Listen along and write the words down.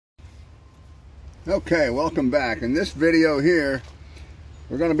Okay, welcome back. In this video here,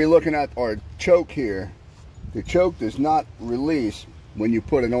 we're going to be looking at our choke here. The choke does not release when you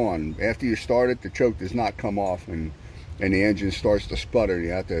put it on. After you start it, the choke does not come off and the engine starts to sputter. You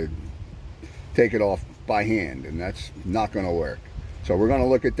have to take it off by hand, and that's not going to work. So we're going to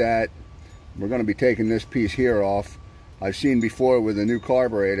look at that. We're going to be taking this piece here off. I've seen before with a new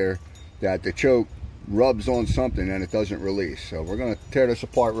carburetor that the choke rubs on something and it doesn't release. So we're going to tear this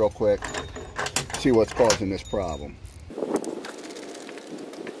apart real quick, see what's causing this problem.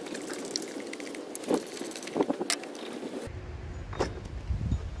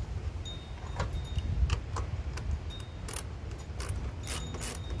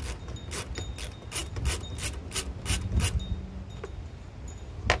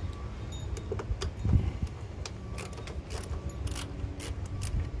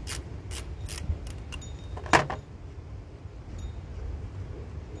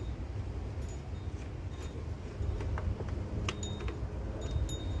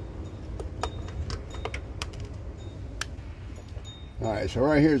 Alright, so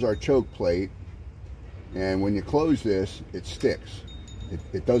right here is our choke plate, and when you close this, it sticks.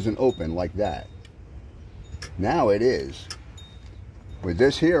 It doesn't open like that. Now it is. With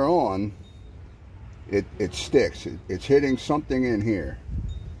this here on, it sticks. It's hitting something in here.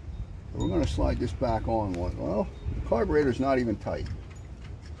 We're going to slide this back on. Well, the carburetor's not even tight.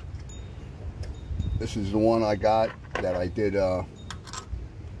 This is the one I got that I did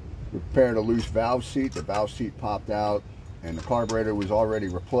repair the loose valve seat. The valve seat popped out, and the carburetor was already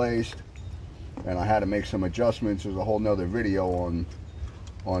replaced, and I had to make some adjustments. There's a whole nother video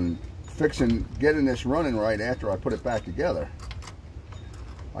on getting this running right after I put it back together.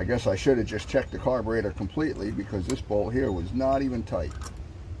 I guess I should have just checked the carburetor completely, because this bolt here was not even tight.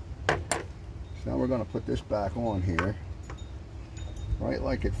 So now we're going to put this back on here, right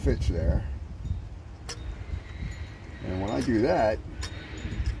like it fits there. And when I do that,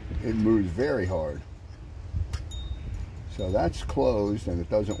 it moves very hard. So that's closed and it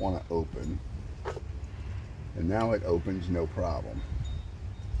doesn't want to open. And now it opens no problem.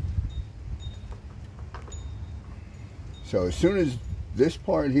 So as soon as this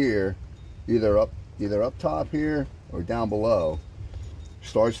part here, either up top here or down below,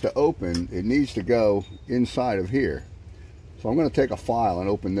 starts to open, it needs to go inside of here. So I'm going to take a file and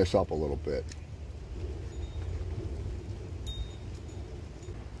open this up a little bit.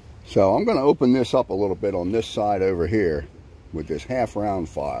 So I'm going to open this up a little bit on this side over here with this half round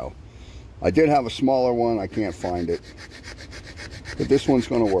file. I did have a smaller one, I can't find it, but this one's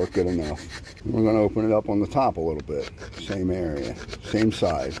going to work good enough. We're going to open it up on the top a little bit, same area, same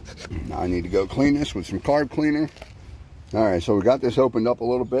side. Now I need to go clean this with some carb cleaner. Alright, so we got this opened up a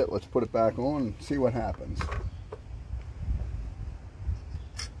little bit. Let's put it back on and see what happens.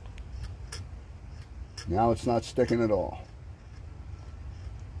 Now it's not sticking at all,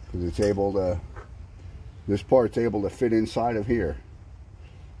 because it's able to, this part's able to fit inside of here.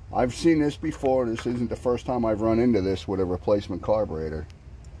 I've seen this before. This isn't the first time I've run into this with a replacement carburetor.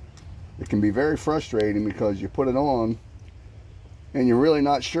 It can be very frustrating because you put it on and you're really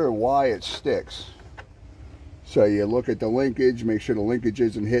not sure why it sticks. So you look at the linkage, make sure the linkage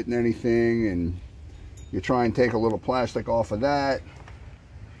isn't hitting anything, and you try and take a little plastic off of that,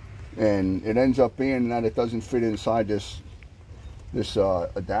 and it ends up being that it doesn't fit inside this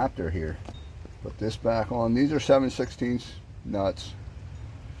adapter here. Put this back on. These are 7/16 nuts,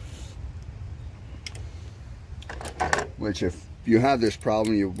 which if you have this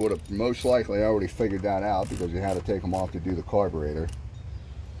problem, you would have most likely already figured that out, because you had to take them off to do the carburetor.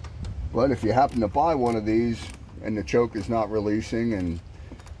 But if you happen to buy one of these and the choke is not releasing, and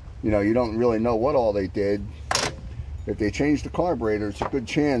you don't really know what all they did, if they changed the carburetor, it's a good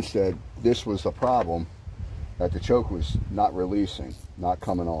chance that this was the problem, that the choke was not releasing, not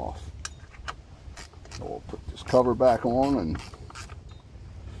coming off. So we'll put this cover back on and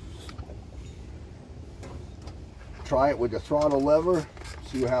try it with the throttle lever,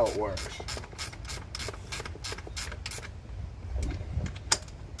 see how it works.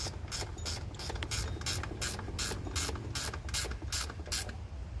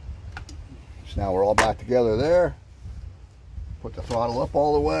 So now we're all back together there. Put the throttle up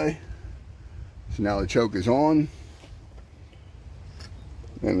all the way. So now the choke is on,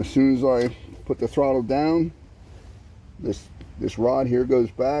 and as soon as I put the throttle down, this rod here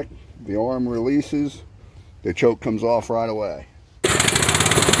goes back, the arm releases, the choke comes off right away.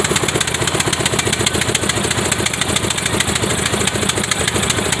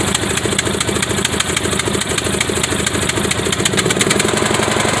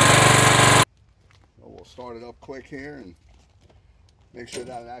 So we'll start it up quick here and make sure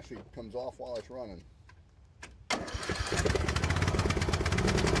that it actually comes off while it's running.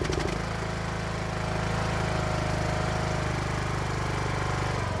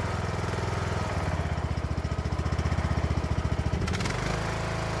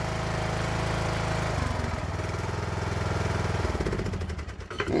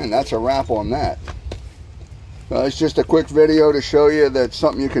 And that's a wrap on that. It's just a quick video to show you that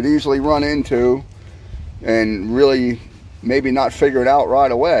something you could easily run into and really maybe not figure it out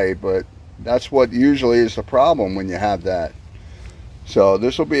right away, but that's what usually is the problem when you have that. So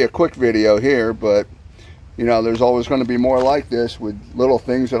this will be a quick video here, but you know, there's always going to be more like this with little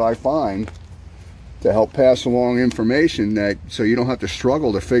things that I find to help pass along information, that so you don't have to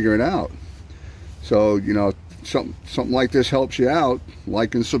struggle to figure it out. So, you know, something like this helps you out,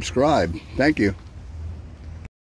 like and subscribe. Thank you.